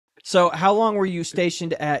So how long were you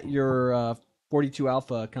stationed at your 42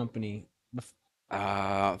 Alpha company?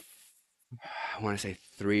 Uh, I want to say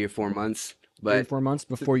 3 or 4 months, 3 or but 4 months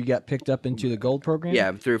before you got picked up into the gold program?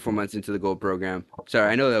 yeah, 3 or 4 months into the gold program. Sorry,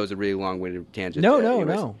 I know that was a really long-winded tangent. No, no,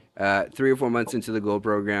 Anyways, no. 3 or 4 months into the gold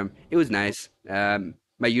program, it was nice.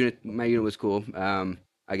 My unit was cool.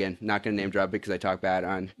 Again, not gonna name drop it because I talked bad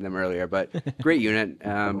on them earlier, but great unit.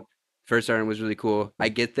 First sergeant was really cool. I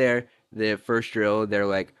get there, the first drill, they're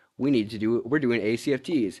like, we're doing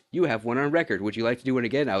ACFTs. You have one on record. Would you like to do one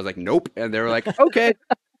again? I was like, nope. And they were like, okay.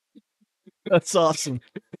 That's awesome.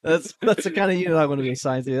 That's the kind of unit I want to be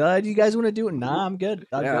assigned to. Do you guys want to do it? Nah, I'm good.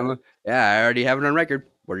 I've Yeah, got it. yeah, I already have it on record.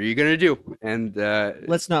 What are you gonna do? And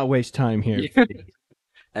Let's not waste time here. yeah.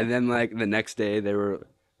 And then like the next day they were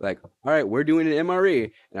like, "All right, we're doing an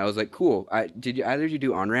MRE," and I was like, "Cool." Did you either of you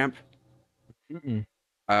do on ramp? Mm-mm.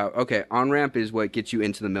 Okay, on ramp is what gets you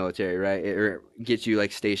into the military, right? Or gets you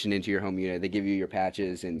like stationed into your home unit. They give you your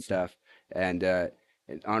patches and stuff, and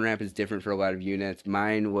on ramp is different for a lot of units.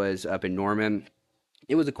 Mine was up in Norman.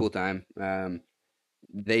 It was a cool time.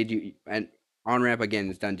 They do and on ramp again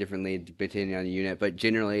is done differently depending on the unit, but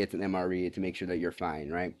generally it's an MRE to make sure that you're fine,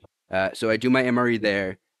 right? So I do my MRE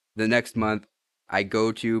there. The next month, I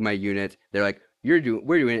go to my unit. They're like, we're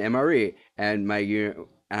doing an MRE," and my unit,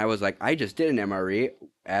 and I was like, "I just did an MRE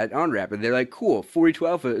at on ramp," and they're like, "Cool, 42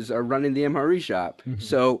 Alphas are running the MRE shop, Mhm.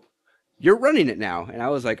 so you're running it now," and I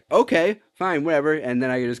was like, "Okay, fine, whatever," and then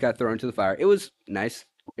I just got thrown to the fire. It was nice.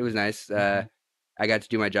 It was nice. I got to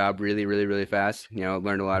do my job really, really, really fast.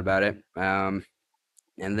 Learned a lot about it.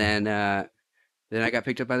 And then I got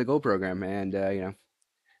picked up by the Gold program, and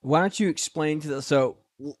Why don't you explain to the so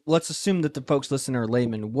let's assume that the folks listening are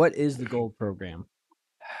laymen. What is the gold program?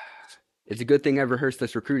 it's a good thing I've rehearsed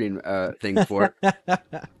this recruiting thing before.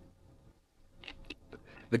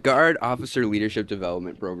 The Guard Officer Leadership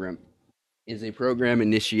Development Program is a program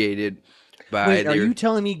initiated by Wait, are the. you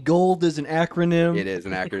telling me gold is an acronym? It is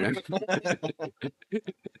an acronym.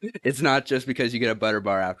 It's not just because you get a butter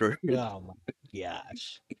bar after. Oh my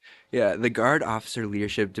gosh. Yeah, the Guard Officer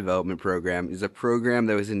Leadership Development Program is a program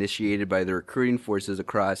that was initiated by the recruiting forces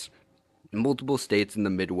across multiple states in the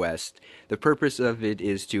Midwest. The purpose of it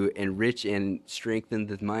is to enrich and strengthen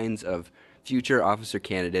the minds of future officer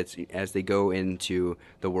candidates as they go into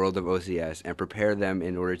the world of OCS and prepare them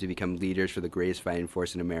in order to become leaders for the greatest fighting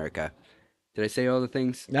force in America. Did I say all the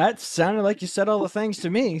things? That sounded like you said all the things to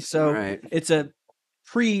me. All So right. it's a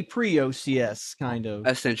pre OCS kind of.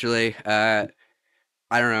 Essentially,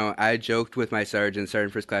 I don't know. I joked with my Sergeant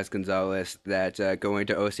First Class Gonzalez, that going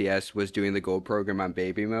to OCS was doing the gold program on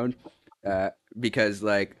baby mode, uh, because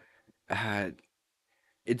like uh,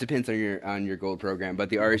 it depends on your gold program, but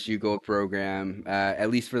the RSU gold program, at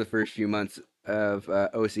least for the first few months of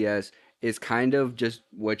OCS, is kind of just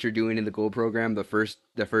what you're doing in the gold program the first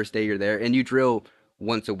day you're there, and you drill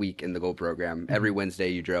once a week in the gold program. Every Mhm. Wednesday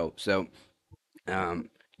you drill, so um,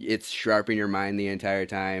 it's sharpen your mind the entire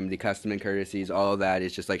time. The custom and courtesies, all of that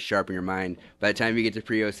is just like sharpen your mind. By the time you get to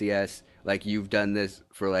pre OCS, like you've done this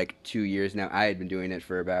for like 2 years now. I had been doing it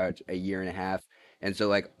for about a year and a half, and so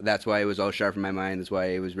like that's why it was all sharp in my mind. That's why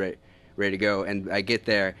it was ready to go. And I get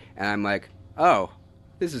there and I'm like, oh,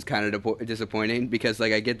 this is kind of disappointing, because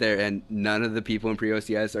like I get there and none of the people in pre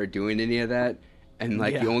OCS are doing any of that, and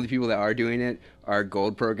like the Yeah. only people that are doing it are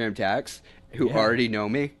gold program tax who Yeah. already know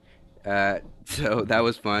me. So that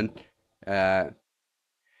was fun. Uh,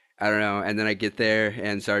 I don't know. And then I get there,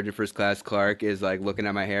 and Sergeant First Class Clark is like looking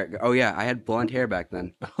at my hair. Oh yeah, I had blonde hair back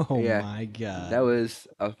then. Oh Yeah, my that god. was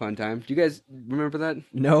a fun time. Do you guys remember that?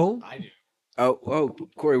 No, Oh,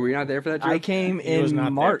 Corey, were you not there for that I drill? came He was in not there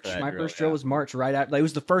for March. that My drill. first drill Yeah. was March, right after. Like, it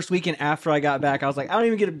was the first weekend after I got back. I was like, I don't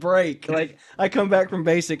even get a break. Like, I come back from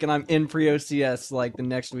basic and I'm in pre OCS like the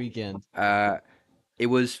next weekend. Uh, it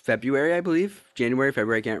was February, I believe. January,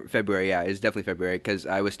 February, I can't. February, yeah, it's definitely February, because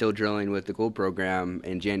I was still drilling with the gold program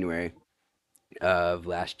in January of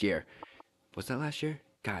last year. Was that last year?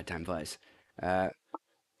 God, time flies. Uh,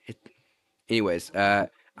 it, anyways,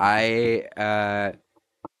 I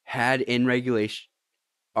had in regulation,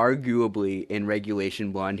 arguably in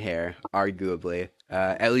regulation blonde hair, arguably.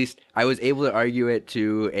 At least I was able to argue it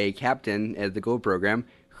to a captain at the gold program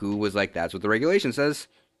who was like, "That's what the regulation says."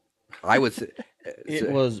 I was, It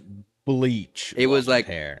was bleach it was blonde like,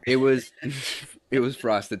 hair. it was, it was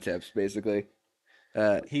frosted tips basically.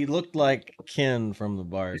 Uh, He looked like Ken from the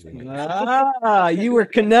bars. Ah, you were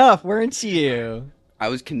Knuff, weren't you? I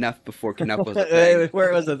was Knuff before Knuff was a thing. Where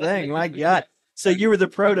it was a thing. My God. So you were the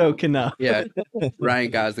proto Knuff. Yeah, Ryan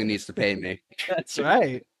Gosling needs to pay me. That's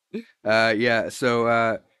right. Yeah.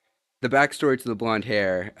 So the backstory to the blonde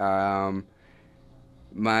hair.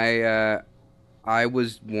 My I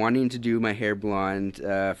was wanting to do my hair blonde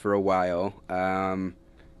for a while,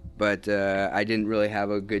 but I didn't really have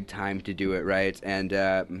a good time to do it right. And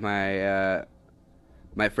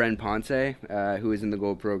my friend Ponce, who is in the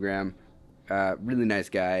gold program, really nice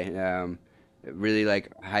guy. Really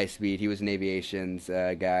like high speed. He was an aviations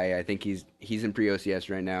guy. I think he's in pre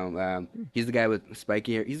OCS right now. He's the guy with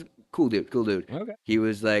spiky hair. He's a cool dude. Cool dude. Okay. He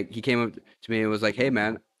was like he came up to me and was like, "Hey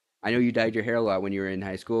man, I know you dyed your hair a lot when you were in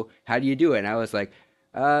high school. How do you do it?" And I was like,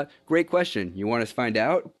 great question. You want us to find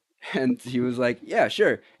out?" And he was like, "Yeah,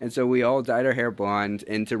 sure." And so we all dyed our hair blonde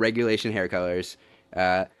into regulation hair colors.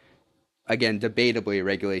 Uh, Again, debatably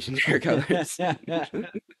regulation hair colors.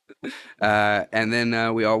 And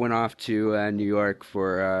then we all went off to New York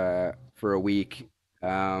for a week.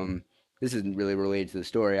 This isn't really related to the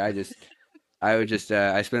story. I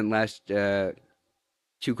spent last 2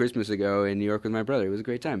 Christmas ago in New York with my brother. It was a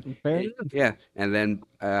great time. Fair enough. Yeah, and then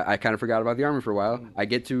I kind of forgot about the army for a while. I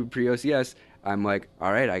get to pre OCS. I'm like,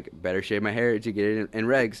 all right, I better shave my hair to get it in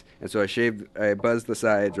regs. And so I buzzed the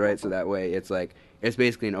sides, right? So that way it's like, it's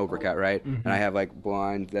basically an overcut, right? And I have like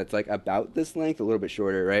blonde that's like about this length, a little bit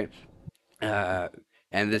shorter, right? Uh,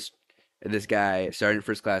 and this guy, Sergeant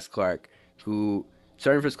First Class Clark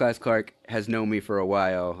has known me for a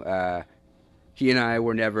while. He and I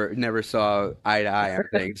were never saw eye to eye on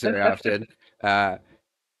things very often. Uh,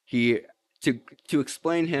 he to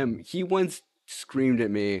explain him, he once screamed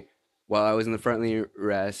at me while I was in the front line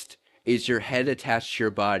rest, "Is your head attached to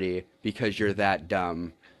your body because you're that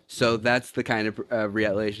dumb?" So that's the kind of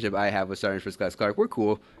relationship I have with Sergeant First Class Clark. We're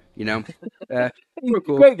cool, you know. We're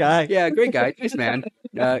cool. Great guy. Yeah, great guy, nice man.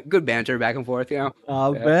 Good banter back and forth, you know.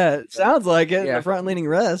 I'll bet. Sounds like it. Yeah. The front leaning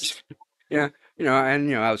rest. Yeah, and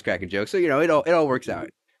I was cracking jokes, so it all works out.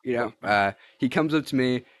 He comes up to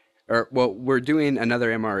me, or well, we're doing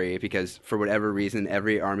another MRE because for whatever reason,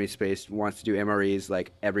 every Army space wants to do MREs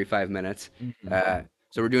like every 5 minutes. So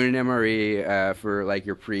we're doing an MRE for like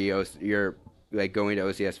your like going to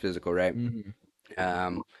OCS physical, right?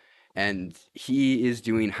 Um, and he is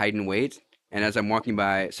doing height and weight, and as I'm walking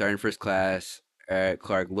by, Sergeant First Class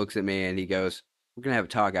Clark looks at me and he goes, "We're gonna have a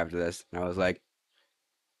talk after this." And I was like.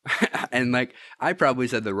 And like I probably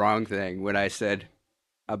said the wrong thing when I said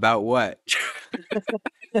about what.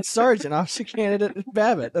 Sergeant, officer candidate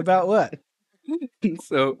Babbitt. About what?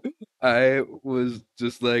 So I was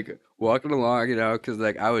just like walking along, because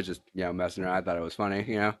like I was just messing around. I thought it was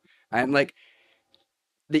funny, and like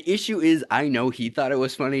the issue is I know he thought it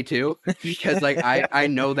was funny too because like I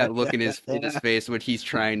know that look in his face when he's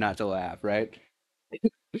trying not to laugh, right?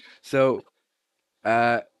 So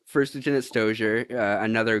First Lieutenant Stozier,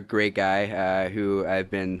 another great guy who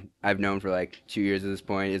I've known for like 2 years at this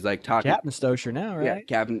point, is like talking. Captain Stozier now, right?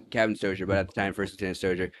 Yeah, Captain Stozier, but at the time, First Lieutenant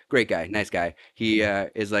Stozier, great guy, nice guy. He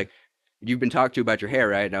is like, "You've been talked to about your hair,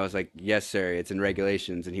 right?" And I was like, "Yes, sir. It's in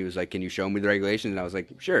regulations." And he was like, "Can you show me the regulations?" And I was like,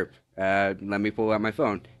 "Sure. Let me pull out my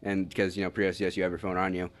phone." And because pre-OCS, you have your phone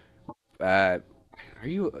on you. Are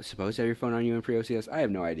you supposed to have your phone on you in pre-OCS? I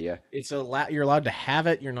have no idea. You're allowed to have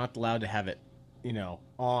it. You're not allowed to have it,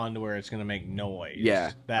 on to where it's going to make noise.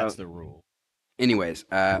 Yeah. That's the rule. Anyways,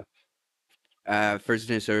 First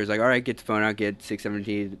Lieutenant Stozier was like, "All right, get the phone out, get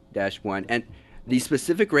 617-1." And the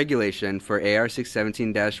specific regulation for AR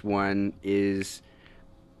 617-1 is,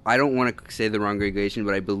 I don't want to say the wrong regulation,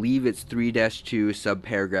 but I believe it's 3-2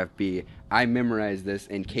 subparagraph B. I memorized this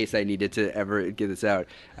in case I needed to ever get this out.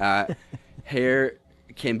 Hair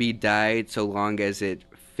can be dyed so long as it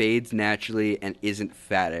fades naturally and isn't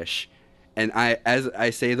fattish. And as I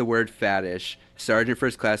say the word fattish, Sergeant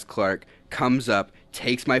First Class Clark comes up,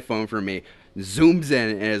 takes my phone from me, zooms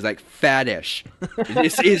in, and is like, "Fattish.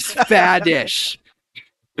 This is fattish."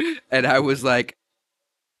 And I was like,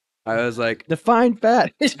 Define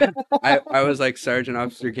fat. I was like, "Sergeant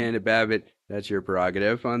Officer Candidate Babbitt, that's your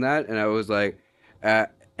prerogative on that." And I was like,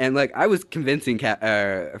 and like I was convincing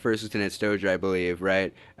First Lieutenant Stozier, I believe,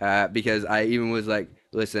 right? Because I even was like,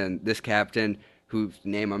 "Listen, this captain, whose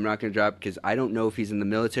name I'm not going to drop because I don't know if he's in the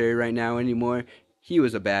military right now anymore. He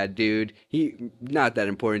was a bad dude. He not that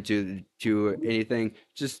important to anything.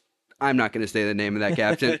 Just I'm not going to say the name of that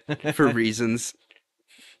captain for reasons."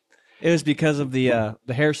 It was because of the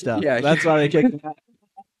hair stuff. Yeah, That's why they kicked him out.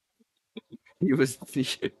 He was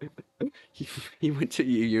he went to a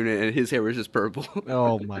unit and his hair was just purple.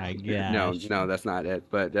 Oh my gosh. No, that's not it.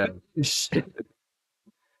 But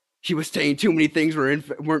he was saying too many things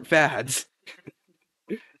weren't fads.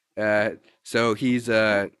 So he's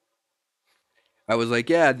I was like,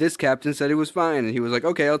 "Yeah, this captain said it was fine," and he was like,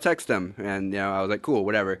 "Okay, I'll text him." And I was like, "Cool,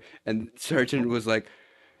 whatever." And Sergeant was like,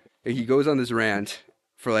 he goes on this rant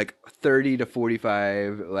for like 30 to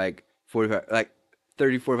 45, like 45, like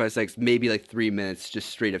 30, 45 seconds, maybe like 3 minutes, just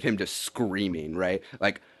straight of him just screaming, right?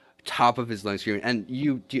 Like top of his lungs screaming. And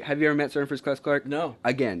have you ever met Sergeant First Class Clark? No.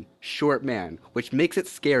 Again, short man, which makes it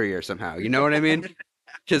scarier somehow. You know what I mean?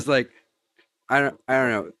 Because like I don't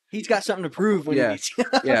know. He's got something to prove when Yeah. he's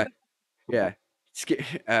Yeah, yeah.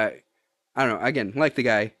 I don't know. Again, like the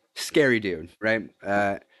guy, scary dude, right?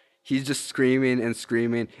 He's just screaming and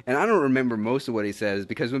screaming, and I don't remember most of what he says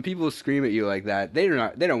because when people scream at you like that, they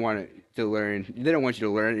don't want to learn. They don't want you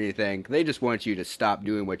to learn anything. They just want you to stop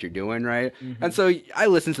doing what you're doing, right? And so I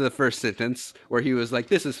listened to the first sentence where he was like,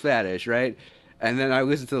 "This is faddish," right? And then I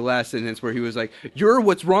listened to the last sentence where he was like, "You're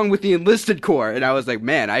what's wrong with the enlisted corps," and I was like,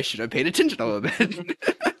 "Man, I should have paid attention a little bit."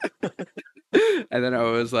 And then I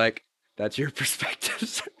was like, "That's your perspective,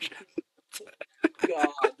 Sergeant." God.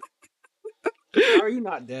 How are you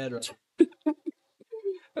not dead?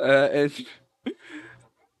 And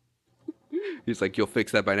he's like, "You'll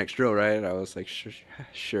fix that by next drill, right?" And I was like,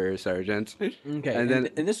 "Sure, Sergeant." Okay, And then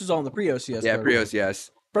and this was all in the pre-OCS. yeah, program. Prios,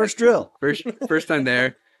 yes. First drill. First time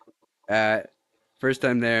there. First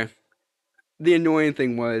time there. The annoying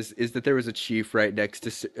thing is that there was a chief right next to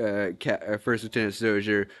First Lieutenant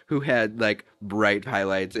Dozier who had like bright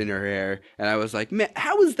highlights in her hair, and I was like, "Man,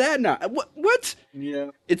 how is that not what?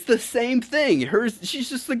 Yeah. It's the same thing. She's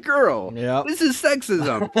just a girl. Yeah. This is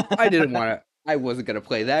sexism." I wasn't gonna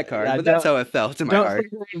play that card, Yeah, but that's how it felt in my Don't heart.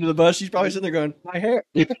 throw her under the bus. She's probably sitting there going, "My hair."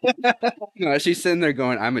 No, she's sitting there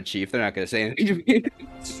going, "I'm a chief. They're not gonna say anything to me."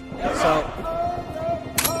 So